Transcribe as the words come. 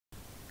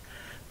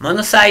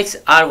Monocytes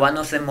are one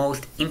of the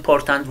most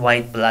important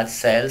white blood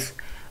cells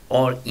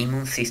or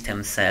immune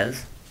system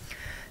cells.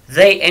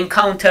 They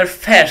encounter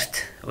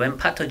first when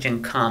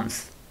pathogen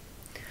comes.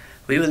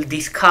 We will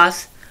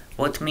discuss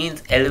what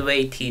means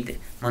elevated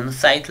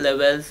monocyte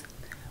levels,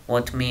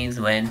 what means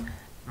when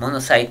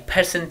monocyte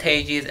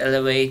percentage is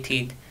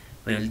elevated.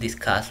 We will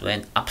discuss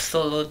when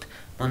absolute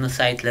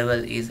monocyte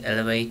level is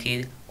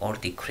elevated or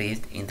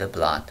decreased in the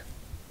blood.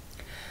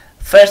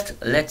 First,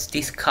 let's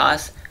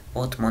discuss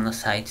what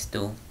monocytes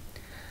do.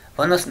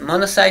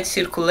 Monocytes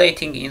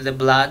circulating in the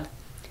blood,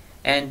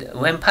 and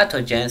when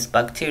pathogens,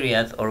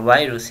 bacteria or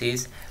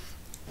viruses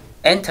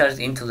enters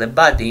into the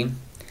body,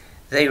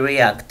 they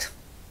react.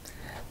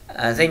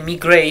 They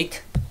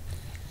migrate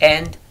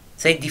and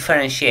they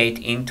differentiate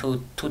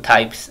into two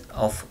types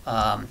of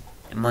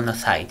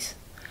monocytes.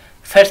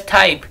 First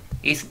type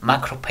is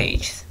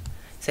macrophages.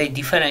 They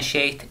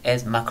differentiate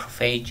as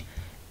macrophage,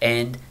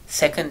 and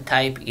second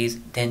type is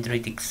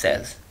dendritic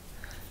cells.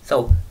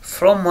 So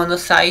from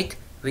monocyte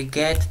we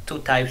get two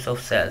types of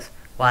cells.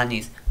 One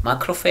is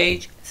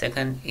macrophage,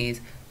 second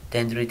is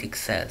dendritic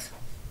cells.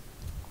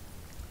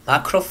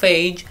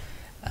 Macrophage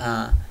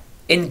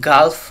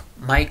engulf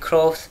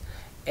microbes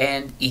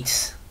and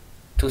eats.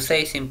 To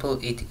say simple,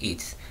 it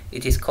eats.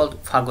 It is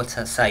called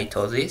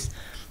phagocytosis,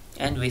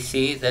 and we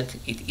see that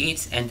it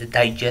eats and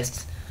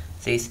digests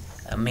these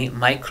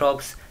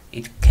microbes.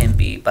 It can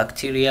be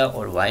bacteria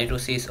or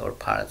viruses or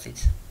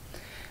parasites.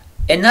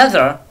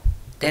 Another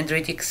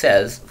dendritic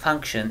cells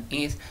function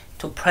is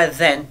to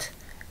present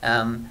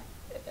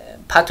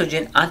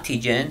pathogen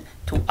antigen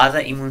to other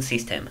immune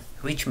system,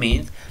 which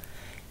means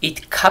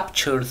it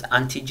captures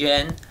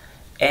antigen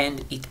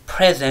and it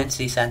presents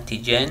this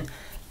antigen,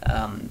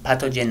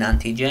 pathogen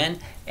antigen,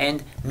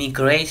 and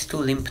migrates to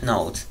lymph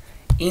nodes.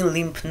 In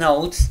lymph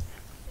nodes,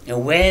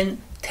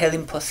 when T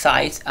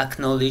lymphocytes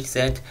acknowledge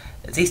that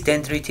this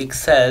dendritic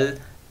cell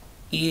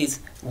is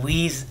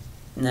with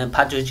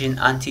pathogen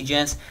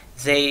antigens,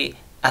 they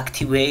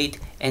activate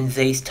and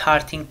they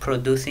starting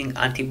producing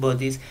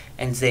antibodies,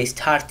 and they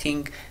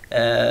starting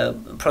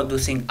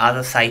producing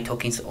other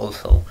cytokines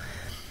also.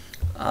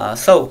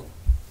 So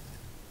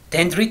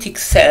dendritic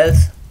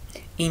cells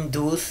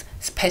induce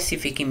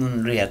specific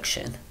immune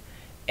reaction,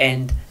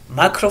 and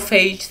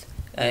macrophages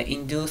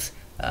induce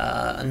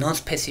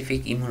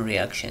non-specific immune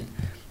reaction.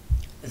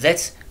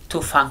 That's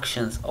two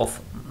functions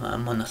of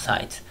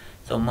monocytes.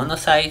 So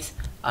monocytes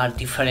are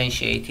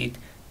differentiated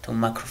to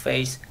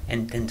macrophages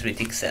and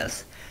dendritic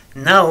cells.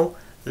 Now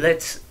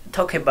let's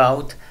talk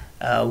about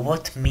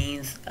what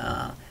means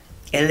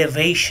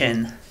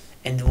elevation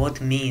and what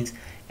means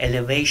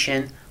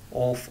elevation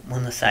of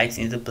monocytes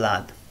in the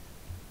blood.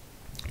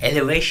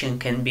 Elevation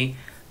can be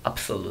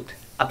absolute.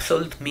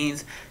 Absolute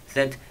means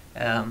that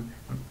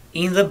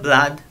in the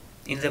blood,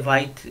 in the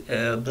white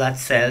blood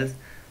cells,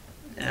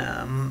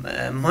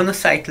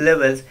 monocyte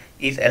levels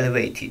is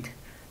elevated,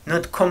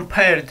 not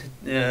compared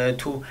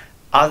to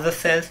other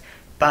cells,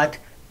 but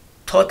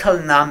total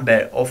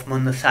number of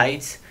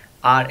monocytes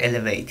are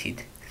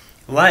elevated,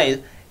 while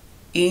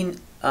in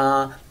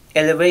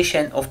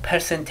elevation of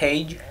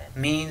percentage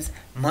means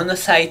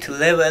monocyte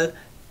level,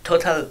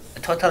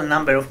 total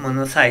number of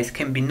monocytes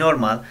can be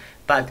normal,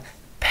 but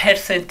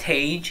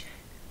percentage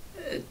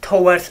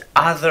towards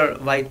other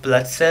white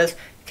blood cells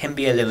can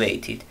be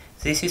elevated.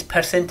 This is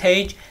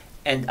percentage,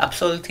 and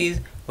absolute is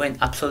when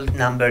absolute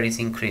number is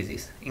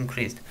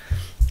increased.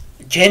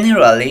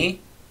 Generally,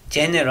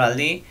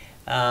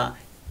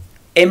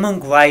 among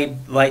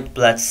white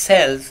blood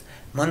cells,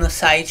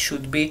 monocytes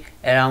should be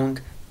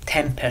around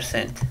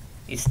 10%.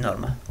 It's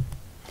normal.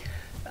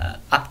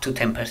 Up to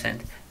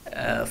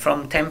 10%.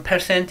 From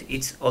 10%,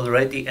 it's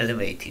already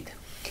elevated.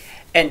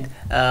 And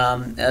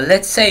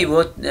let's say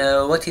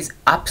what is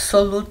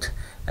absolute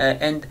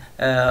and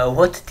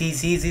what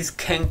diseases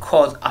can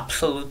cause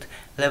absolute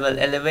level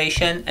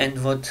elevation,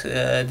 and what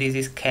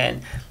disease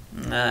can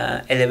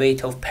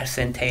elevate of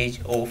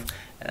percentage of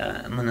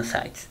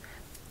monocytes,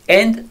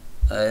 and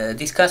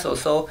discuss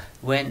also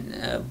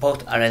when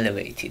both are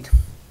elevated.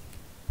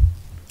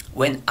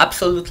 When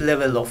absolute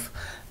level of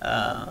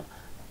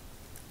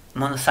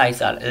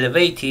monocytes are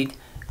elevated,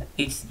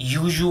 it's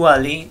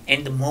usually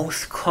and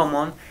most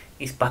common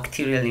is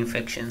bacterial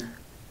infection.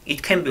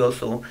 It can be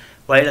also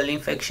viral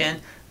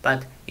infection,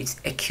 but it's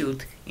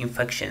acute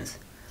infections.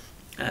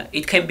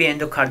 It can be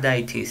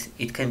endocarditis,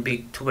 it can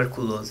be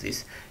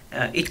tuberculosis,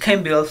 it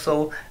can be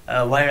also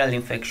viral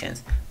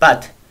infections.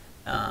 But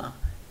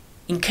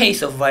in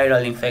case of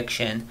viral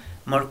infection,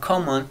 more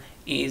common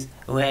is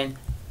when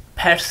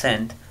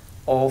percent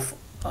of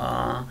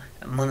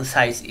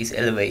monocytes is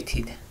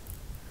elevated.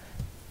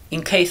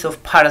 In case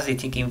of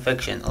parasitic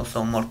infection,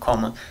 also more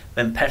common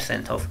when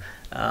percent of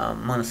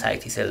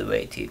monocyte is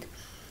elevated.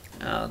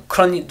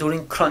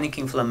 During chronic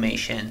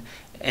inflammation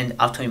and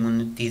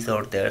autoimmune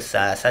disorders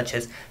such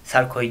as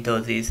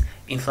sarcoidosis,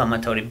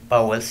 inflammatory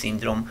bowel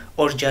syndrome,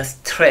 or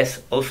just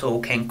stress also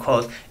can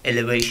cause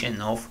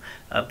elevation of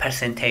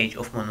percentage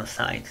of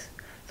monocytes.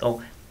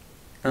 So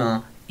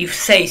if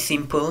say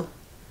simple,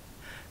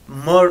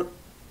 more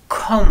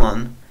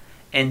common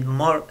and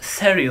more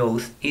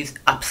serious is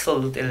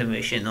absolute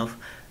elevation of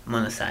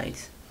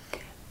monocytes.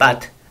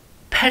 But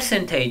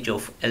percentage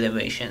of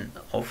elevation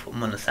of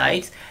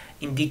monocytes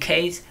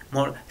indicates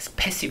more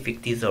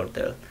specific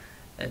disorders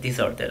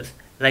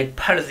like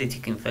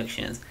parasitic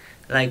infections,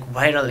 like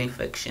viral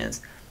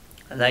infections,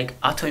 like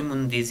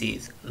autoimmune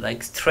disease,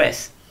 like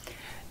stress.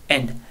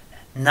 And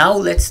now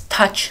let's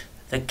touch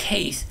the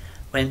case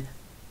when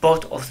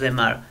both of them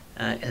are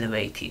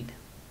elevated.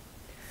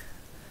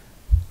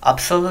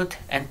 Absolute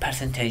and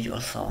percentage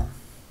also.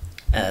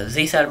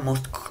 These are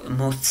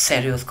most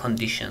serious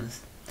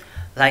conditions,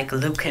 like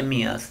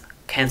leukemias,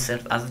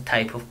 cancers, other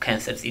type of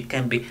cancers. It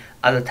can be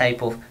other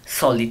type of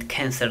solid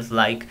cancers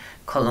like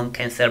colon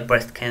cancer,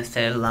 breast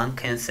cancer, lung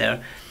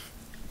cancer.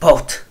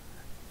 Both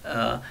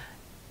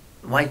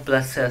white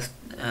blood cells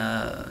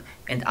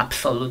and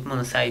absolute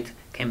monocyte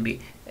can be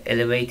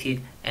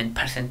elevated, and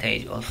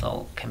percentage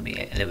also can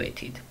be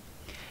elevated.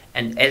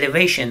 And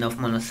elevation of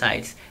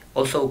monocytes,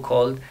 also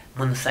called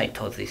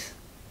monocytosis.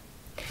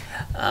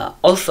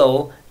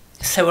 Also,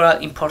 several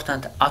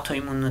important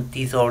autoimmune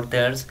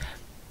disorders,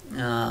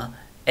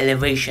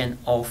 elevation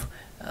of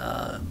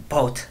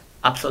both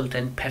absolute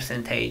and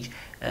percentage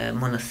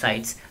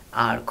monocytes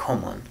are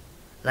common,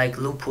 like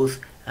lupus,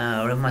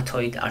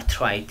 rheumatoid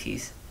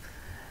arthritis.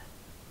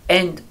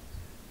 And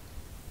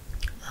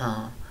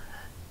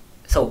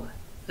so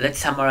let's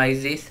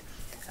summarize this.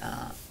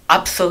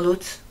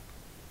 Absolute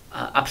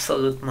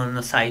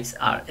monocytes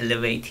are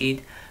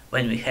elevated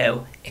when we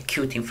have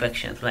acute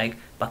infections like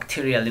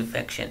bacterial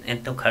infection,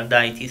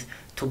 endocarditis,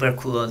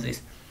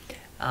 tuberculosis.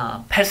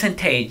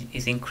 Percentage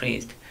is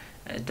increased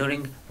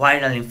during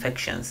viral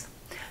infections.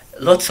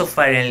 Lots of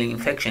viral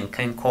infection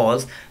can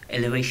cause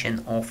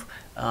elevation of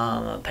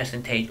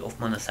percentage of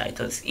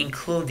monocytes,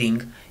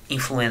 including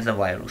influenza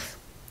virus,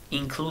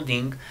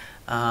 including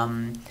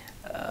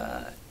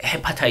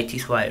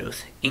hepatitis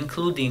virus,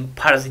 including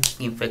parasitic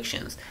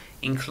infections,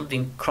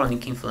 including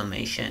chronic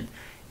inflammation,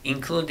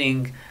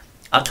 including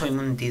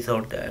autoimmune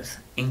disorders,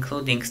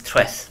 including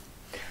stress.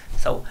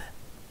 So,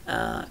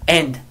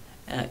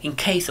 in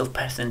case of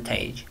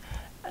percentage,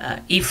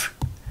 if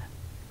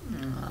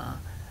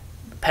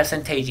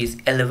percentage is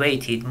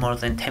elevated more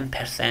than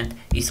 10%,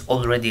 is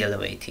already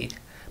elevated.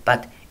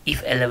 But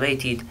if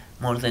elevated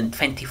more than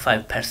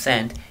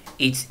 25%,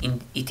 it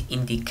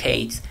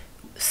indicates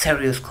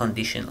serious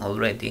condition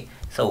already.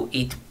 So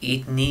it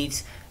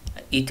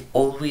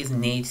always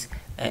needs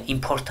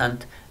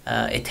important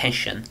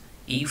attention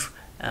if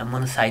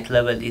monocyte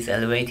level is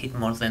elevated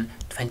more than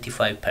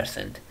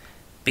 25%,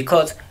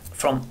 because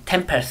from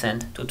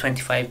 10% to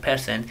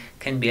 25%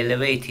 can be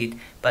elevated,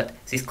 but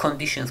these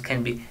conditions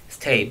can be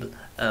stable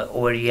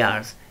over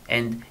years,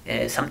 and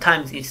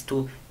sometimes it's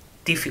too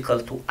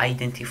difficult to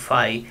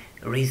identify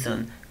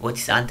reason, what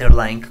is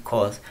underlying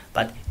cause.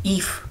 But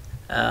if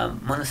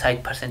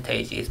monocyte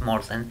percentage is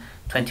more than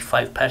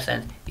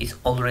 25%, it's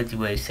already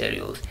very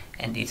serious,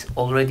 and it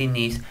already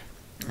needs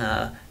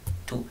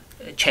to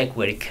check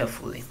very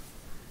carefully.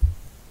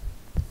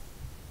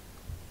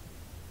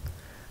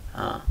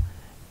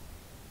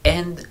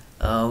 And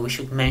we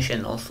should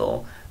mention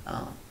also,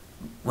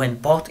 when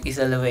both is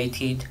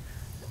elevated,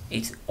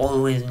 it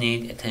always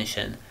need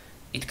attention.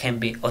 It can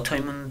be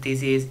autoimmune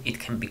disease, it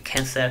can be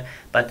cancer,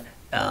 but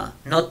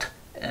not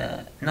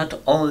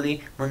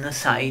only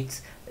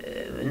monocytes.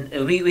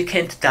 We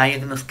can't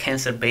diagnose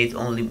cancer based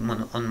only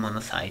on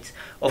monocytes.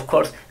 Of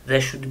course,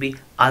 there should be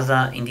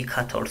other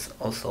indicators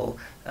also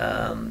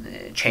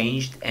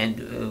changed,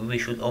 and we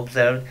should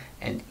observe,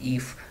 and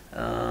if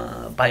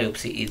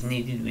biopsy is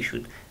needed, we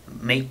should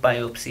make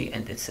biopsy,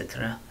 and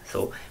etc.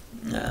 So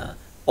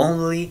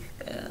only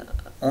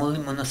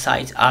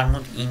monocytes are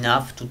not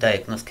enough to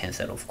diagnose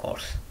cancer, of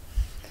course.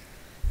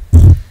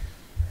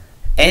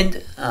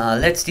 And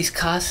let's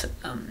discuss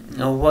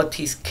what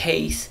is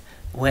case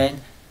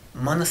when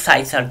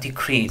monocytes are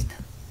decreased,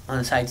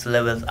 monocytes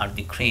levels are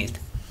decreased.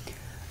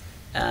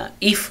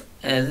 If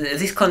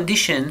this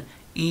condition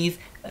is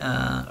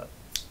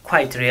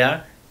quite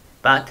rare,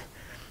 but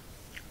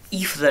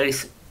if there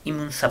is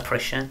immune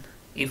suppression,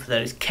 if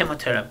there is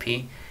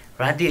chemotherapy,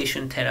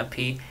 radiation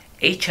therapy,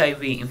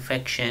 HIV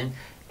infection,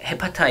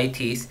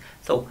 hepatitis,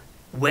 so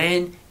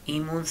when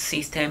immune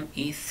system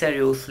is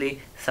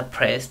seriously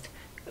suppressed,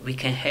 we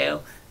can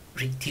have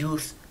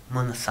reduced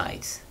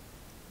monocyte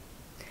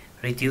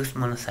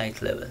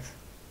levels.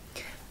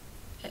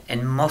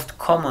 And most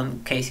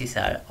common cases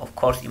are, of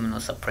course,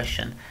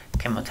 immunosuppression,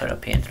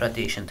 chemotherapy, and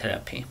radiation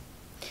therapy.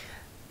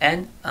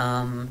 And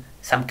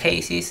some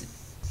cases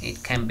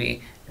it can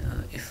be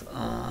if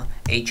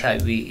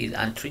HIV is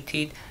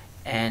untreated,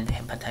 and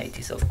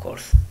hepatitis, of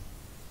course.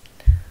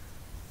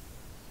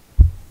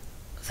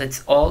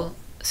 That's all.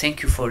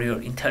 Thank you for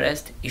your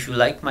interest. If you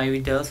like my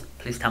videos,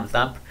 please thumbs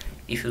up.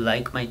 If you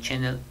like my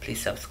channel,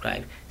 please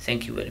subscribe.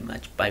 Thank you very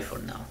much. Bye for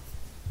now.